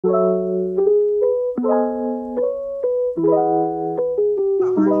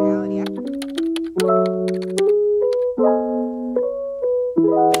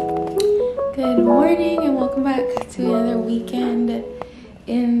morning and welcome back to another weekend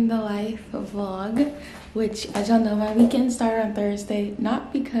in the life vlog, which, as y'all know, my weekends start on Thursday,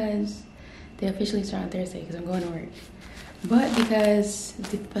 not because they officially start on Thursday because I'm going to work, but because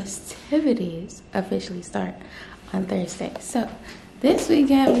the festivities officially start on Thursday. So this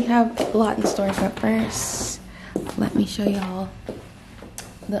weekend we have a lot in store, but first let me show y'all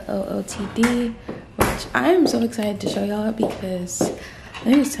the OOTD, which I am so excited to show y'all because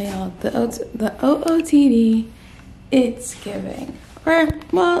let me just tell y'all, the OOTD, it's giving. Or,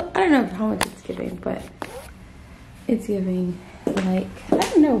 well, I don't know how much it's giving, but it's giving, like, I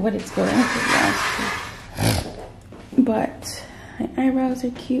don't know what it's going for, but my eyebrows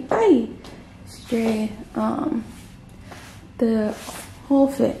are cute. Stray, the whole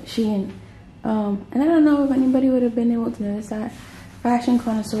fit, Shein. And I don't know if anybody would have been able to notice that. Fashion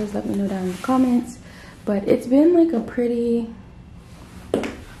connoisseurs, let me know down in the comments. But it's been like a pretty, I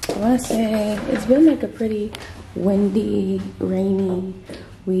want to say, it's been like a pretty windy, rainy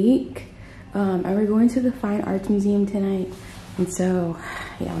week. And we're going to the Fine Arts Museum tonight. And so,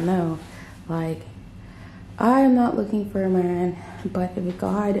 y'all know, like, I'm not looking for a man, but if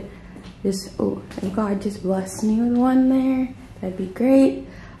God just blessed me with one there, that'd be great.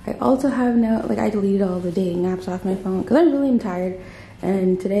 I also have I deleted all the dating apps off my phone because I really am tired.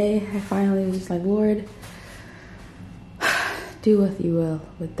 And today I finally was just like, Lord, do what you will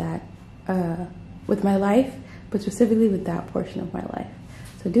with that, with my life, but specifically with that portion of my life.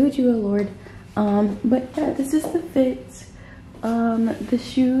 So do what you will, Lord. But yeah, this is the fit. The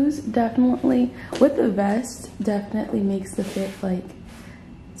shoes definitely, with the vest, definitely makes the fit like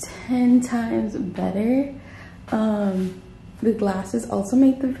 10 times better. The glasses also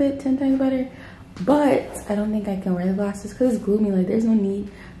make the fit 10 times better, but I don't think I can wear the glasses because it's gloomy. Like, there's no need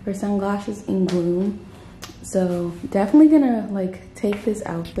for sunglasses in gloom. So definitely gonna like take this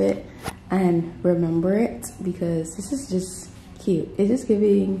outfit and remember it because this is just cute. It's just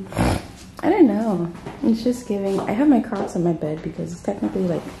giving, I don't know, it's just giving. I have my Crocs on my bed because it's technically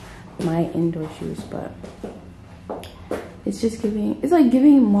like my indoor shoes, but it's just giving, it's like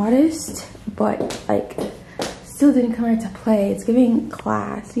giving modest, but like still didn't come here to play. It's giving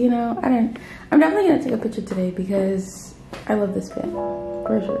class, you know. I'm definitely gonna take a picture today because I love this fit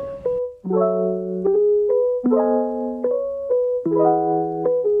for sure.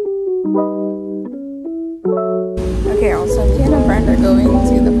 Okay, also me and a friend are going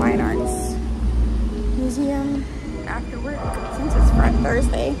to the Fine Arts Museum after work since it's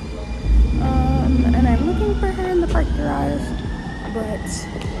Thursday. And I'm looking for her in the park garage, but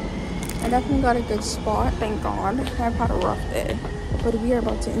I definitely got a good spot, thank God. I've had a rough day, but we are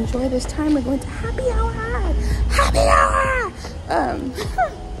about to enjoy this time. We're going to happy hour! Happy hour!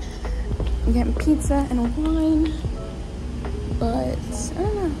 I'm getting pizza and wine, but I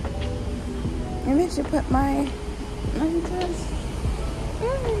don't know. Maybe I should put my dress.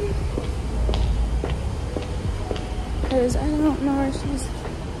 Because I don't know where she's.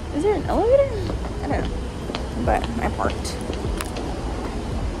 Is there an elevator? I don't know. But I parked.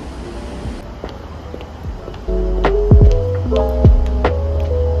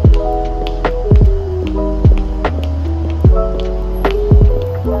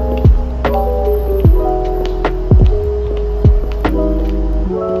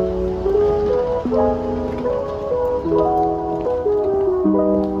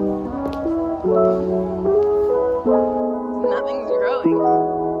 Nothing's growing.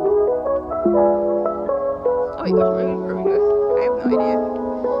 Oh my gosh, where are we going? I have no idea.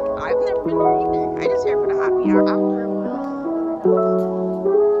 I've never been here either. I just here for the happy hour after a while.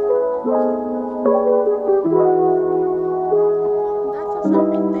 That's a sign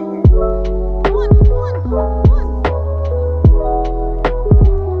right there. One.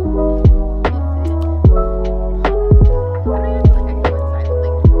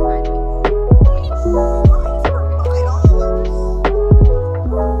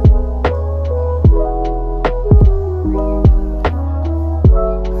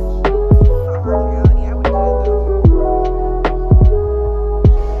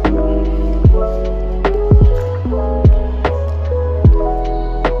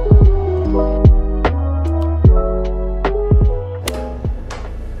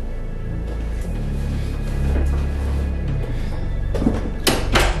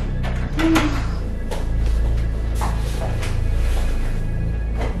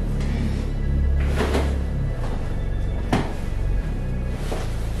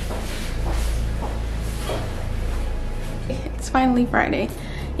 It's finally Friday.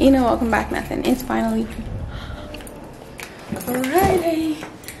 You know, welcome back, nothing. It's finally Friday.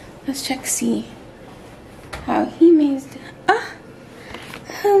 Let's check, see how he made it. Ah,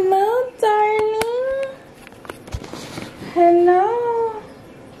 hello, darling. Hello.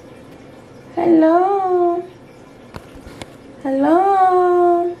 Hello.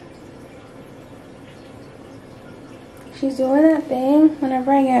 Hello. She's doing that thing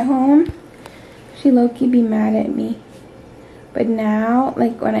whenever I get home. She low-key be mad at me. But now,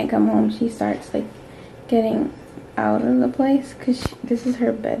 like when I come home, she starts like getting out of the place because this is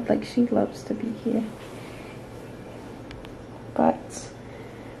her bed. Like she loves to be here. But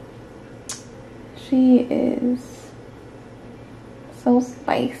she is so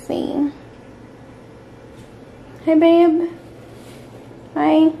spicy. Hey babe.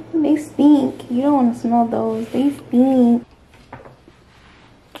 Hi. They stink. You don't want to smell those. They stink.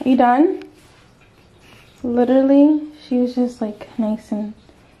 Are you done? Literally, she was just like nice and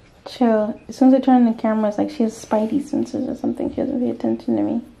chill. As soon as I turn on the camera, it's like she has spidey senses or something. She doesn't pay attention to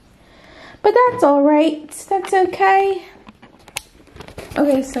me. But that's alright. That's okay.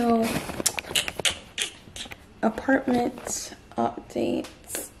 Okay, so apartment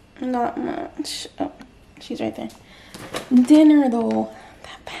updates. Not much. Oh, she's right there. Dinner though.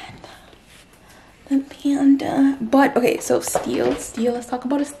 That panda. The panda. But okay, so steal. Let's talk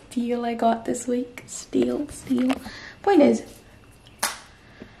about a steal I got this week. Steal. Point is,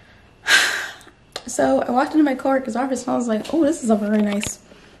 so I walked into my coworker's office and I was like, oh, this is a very nice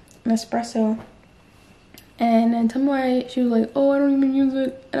espresso. And then tell me why she was like, oh, I don't even use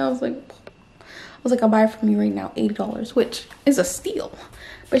it. And I was like, I'll buy it from you right now, $80, which is a steal.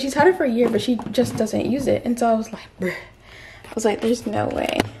 But she's had it for a year, but she just doesn't use it. And so I was like, bruh. I was like, there's no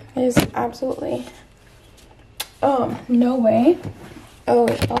way. There's absolutely no way. Oh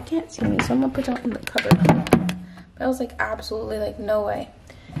wait, y'all can't see me, so I'm gonna put y'all in the cupboard. But I was like, absolutely, like, no way.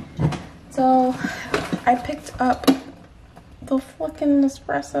 So I picked up the fucking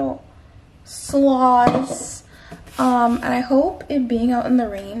espresso slaws. And I hope it being out in the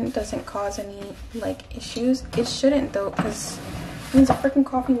rain doesn't cause any like issues. It shouldn't though, because it's a freaking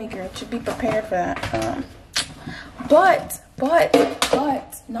coffee maker. It should be prepared for that. But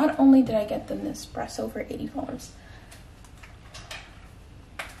not only did I get the Nespresso for $80.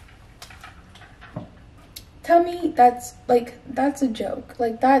 Tell me that's a joke.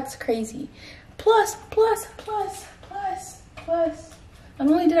 Like, that's crazy. Plus. Not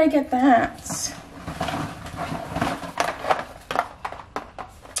only did I get that,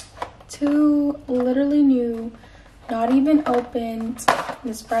 2 literally new, not even opened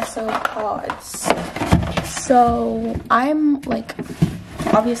Nespresso pods. So I'm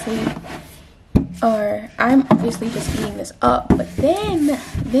obviously just eating this up. But then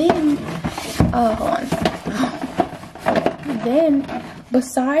hold on. Then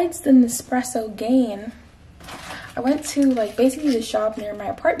besides the Nespresso gain, I went to basically the shop near my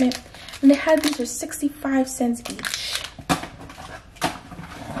apartment, and they had these for 65 cents each.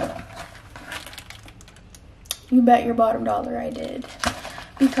 You bet your bottom dollar I did,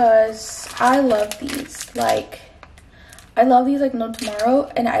 because I love these. I love these like no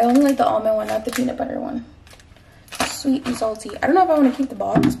tomorrow, and I only like the almond one, not the peanut butter one. Sweet and salty. I don't know if I want to keep the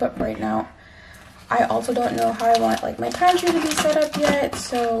box, but right now I also don't know how I want my pantry to be set up yet,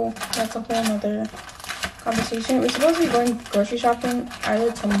 so that's a whole nother conversation. We're supposed to be going grocery shopping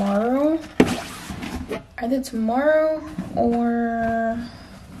either tomorrow or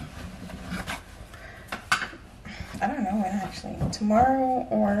I don't know when, actually. Tomorrow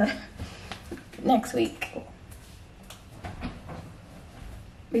or next week.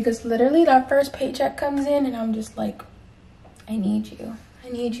 Because literally that first paycheck comes in and I'm just like, I need you. I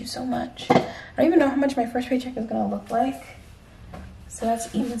need you so much. I don't even know how much my first paycheck is gonna look like. So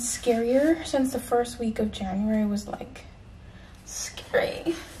that's even scarier, since the first week of January was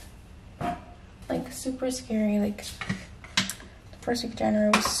scary. Super scary. The first week of January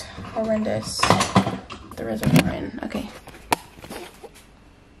was horrendous. The reservoir in. Okay.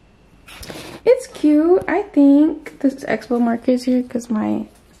 It's cute. I think this expo market is here because my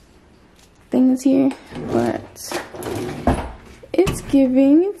thing is here, but it's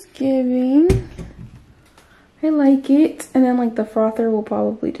giving. I like it. And then the frother will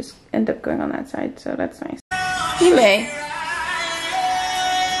probably just end up going on that side, so that's nice. You may.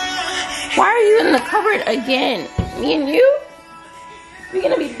 Why are you in the cupboard again? Me and you? We're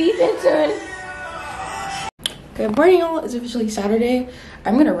gonna be beefing soon. Good morning, y'all. It's officially Saturday.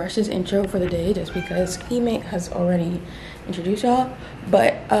 I'm gonna rush this intro for the day just because E-Mate has already introduced y'all.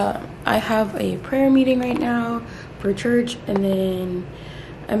 But I have a prayer meeting right now for church, and then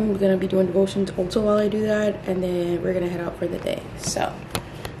I'm gonna be doing devotions also while I do that, and then we're gonna head out for the day. So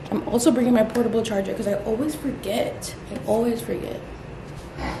I'm also bringing my portable charger because I always forget.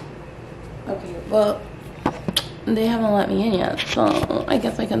 Okay, well, they haven't let me in yet, so I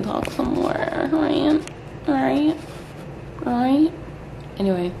guess I can talk some more, right? Alright. Right?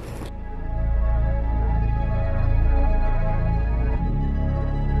 Anyway.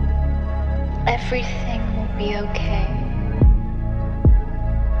 Everything will be okay.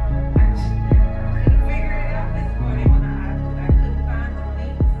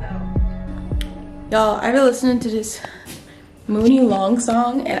 Y'all, I've been listening to this Mooney Long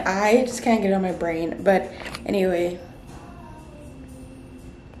song and I just can't get it on my brain. But anyway,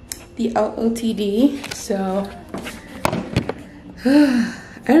 the OOTD. So I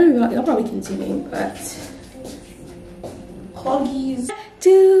don't know, y'all probably can see me, but Hoggies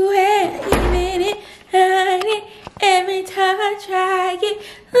do it, even it, hide it. Every time I try it,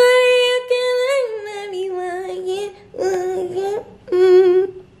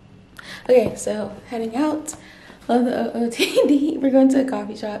 okay, so heading out of the OOTD, we're going to a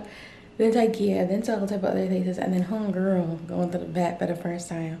coffee shop, then to IKEA, then to all type of other places, and then homegirl going to the vet for the first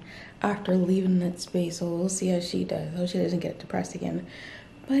time after leaving that space. So we'll see how she does. Hope she doesn't get depressed again.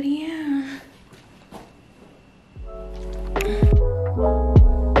 But yeah.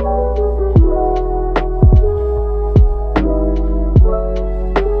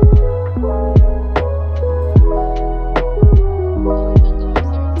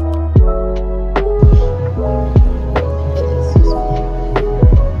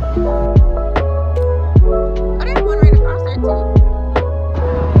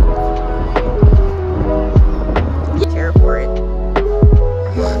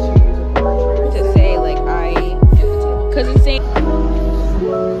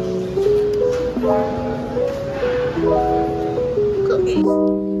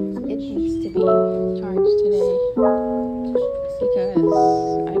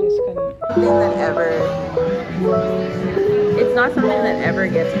 It's not something that ever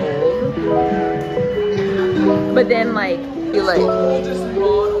gets old, but then like you like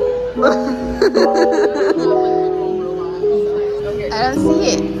I don't see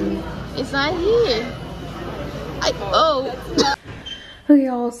it. It's not here. Okay,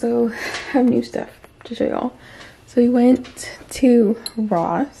 y'all, so I have new stuff to show y'all. So we went to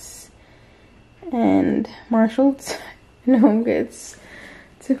Ross and Marshall's and Home Goods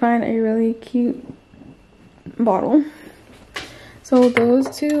to find a really cute bottle. So those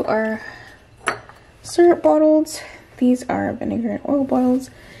two are syrup bottles. These are vinegar and oil bottles.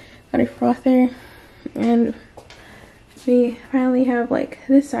 Got a frother, and we finally have like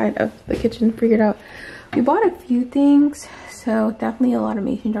this side of the kitchen figured out. We bought a few things, so definitely a lot of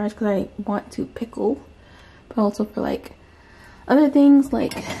mason jars because I want to pickle, but also for like other things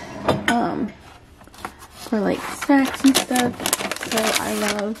like for like snacks and stuff. So I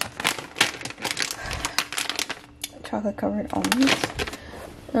love chocolate covered almonds.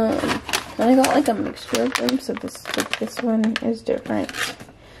 And I got like a mixture of them, so this one is different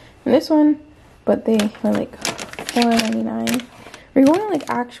than this one, but they were like $4.99. We're going to like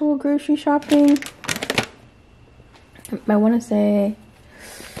actual grocery shopping. I want to say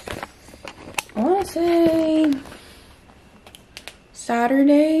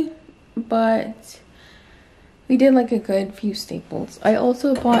Saturday, but we did like a good few staples. I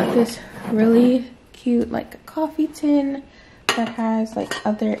also bought this really cute like coffee tin that has like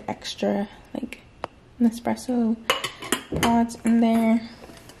other extra like Nespresso pods in there,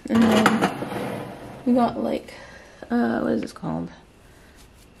 and then we got like what is this called?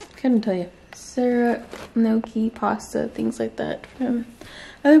 Couldn't tell you. Syrup, gnocchi, pasta, things like that from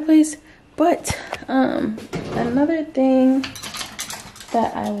other place. But another thing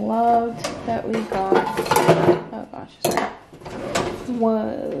that I loved that we got, oh gosh, sorry,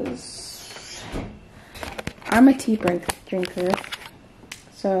 was, I'm a tea drinker,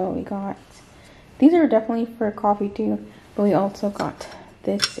 so we got, these are definitely for coffee too, but we also got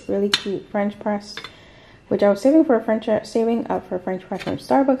this really cute French press, which I was saving up for a French press from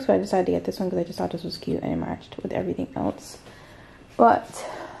Starbucks, so I decided to get this one because I just thought this was cute and it matched with everything else. But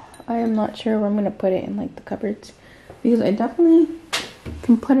I am not sure where I'm going to put it in like the cupboards, because I definitely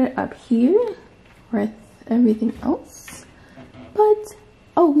can put it up here with everything else. But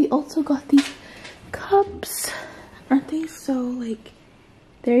oh, we also got these cups. Aren't they so like,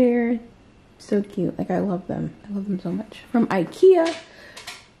 they're so cute. Like I love them. I love them so much. From IKEA.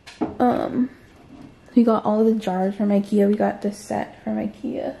 We got all the jars from IKEA. We got this set from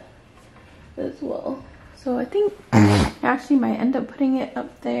IKEA as well. So I think I actually might end up putting it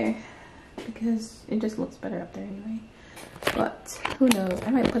up there because it just looks better up there anyway. But who knows? I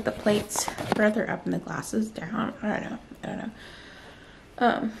might put the plates further up and the glasses down. I don't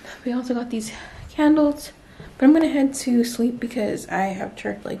know. We also got these candles, but I'm gonna head to sleep because I have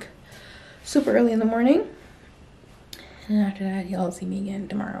church like super early in the morning. And after that, y'all see me again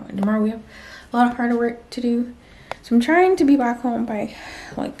tomorrow. And tomorrow we have a lot of hard work to do. So I'm trying to be back home by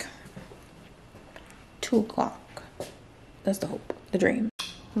like 2 o'clock. That's the hope, the dream.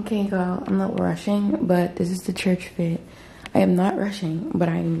 Okay, girl, I'm not rushing, but this is the church fit. I am not rushing, but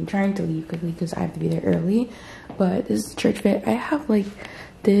I'm trying to leave quickly because I have to be there early. But this is the church fit. I have like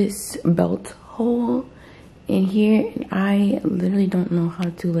this belt hole in here, and I literally don't know how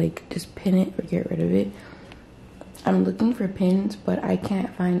to like just pin it or get rid of it. I'm looking for pins, but I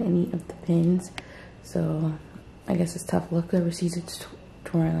can't find any of the pins. So I guess it's tough luck. Whoever sees it's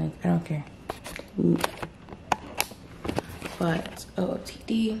torn, like, I don't care. But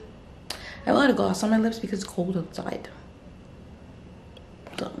OOTD. I have a lot of gloss on my lips because it's cold outside.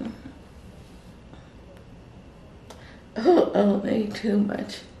 So. Oh, ate too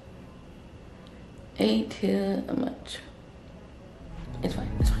much. Ate too much. It's fine,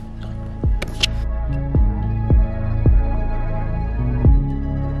 it's fine.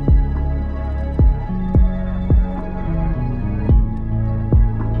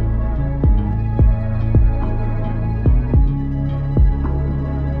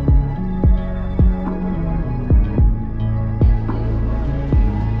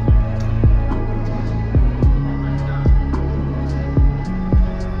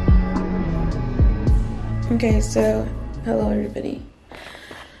 Okay, so hello everybody.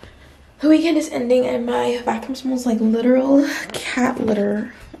 The weekend is ending and my bathroom smells like literal cat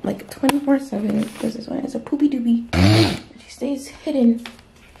litter, like 24/7. Because this one is a poopy doopy. She stays hidden,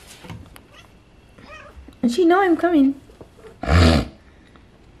 and she know I'm coming.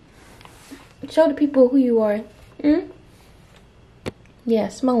 Show the people who you are. Yeah,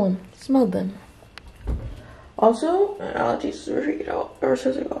 smell them. Smell them. Also, my allergies are freaking out ever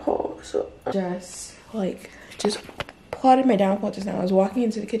since I got home. So just plotted my downfall just now. I was walking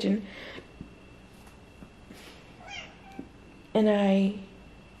into the kitchen and I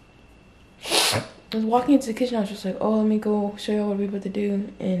was walking into the kitchen. I was just like, oh, let me go show you what we're about to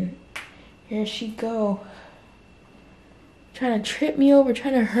do. And here she go, trying to trip me over,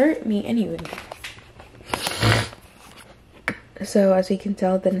 trying to hurt me. Anyway, so as we can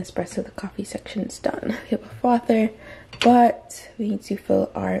tell, the Nespresso, the coffee section is done. We have a frother, but we need to fill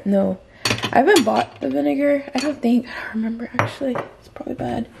our, no, I haven't bought the vinegar. I don't remember actually. It's probably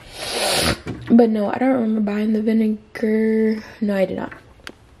bad. But no, I don't remember buying the vinegar. No, I did not.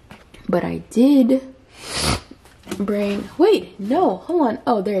 But I did bring, wait, no, hold on.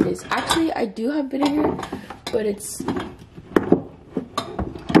 Oh, there it is. Actually, I do have vinegar, but it's,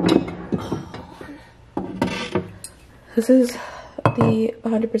 this is the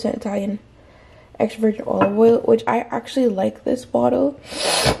 100% Italian extra virgin olive oil, which I actually like this bottle.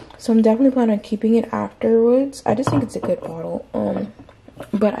 So I'm definitely planning on keeping it afterwards. I just think it's a good bottle.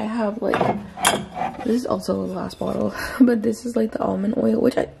 But I have like, this is also the last bottle, but this is like the almond oil,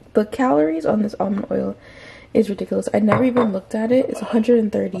 which the calories on this almond oil is ridiculous. I never even looked at it. It's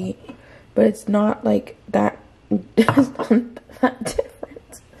 130, but it's not like that, it's not that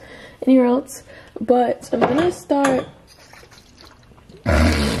different anywhere else. But I'm gonna start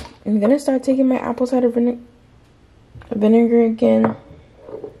taking my apple cider vinegar again.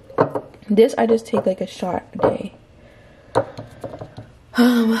 This I just take like a shot a day.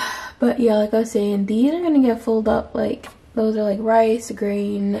 But yeah, like I was saying, these are gonna get filled up. Like those are like rice,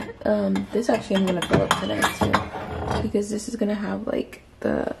 grain. This actually I'm gonna fill up today too, because this is gonna have like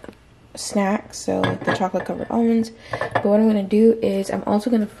the snacks, so like the chocolate covered almonds. But what I'm gonna do is I'm also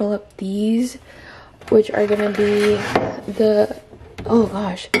gonna fill up these, which are gonna be the, oh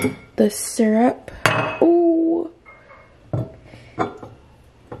gosh, the syrup. Oh,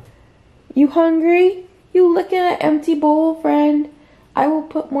 you hungry? You looking at an empty bowl, friend? I will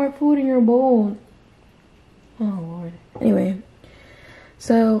put more food in your bowl. Oh Lord. Anyway,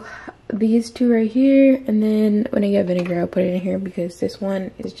 so these two right here, and then when I get vinegar, I'll put it in here because this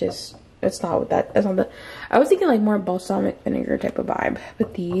one is just, it's not with that. That's not the, I was thinking like more balsamic vinegar type of vibe,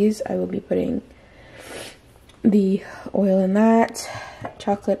 but these I will be putting the oil in that,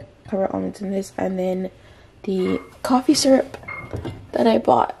 chocolate covered almonds in this, and then the coffee syrup that I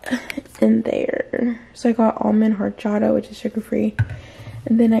bought in there. So I got almond horchata, which is sugar-free,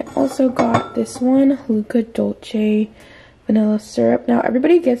 and then I also got this one, Luca Dolce vanilla syrup. Now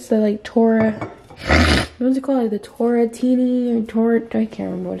everybody gets the like what's it called, like the Torratini or I can't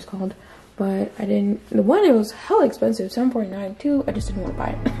remember what it's called, but I didn't, the one, it was hella expensive, $7.49 too. I just didn't want to buy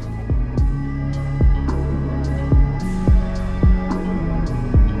it.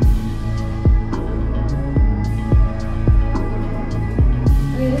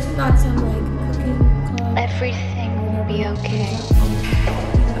 Not some like cooking club. Everything will be okay.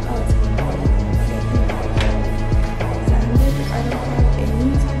 I don't have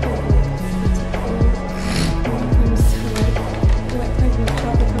any type of like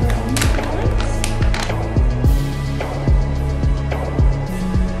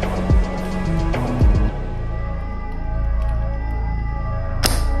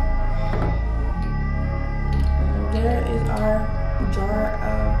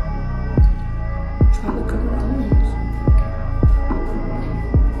chocolate covered almonds.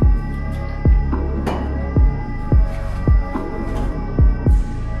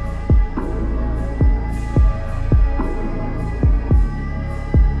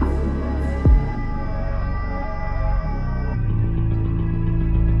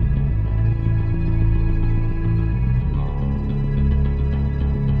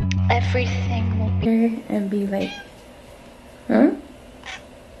 Everything will be And be like, huh?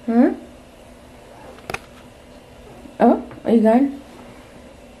 Huh? Oh, are you done?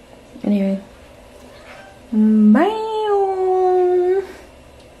 Anyway, bye.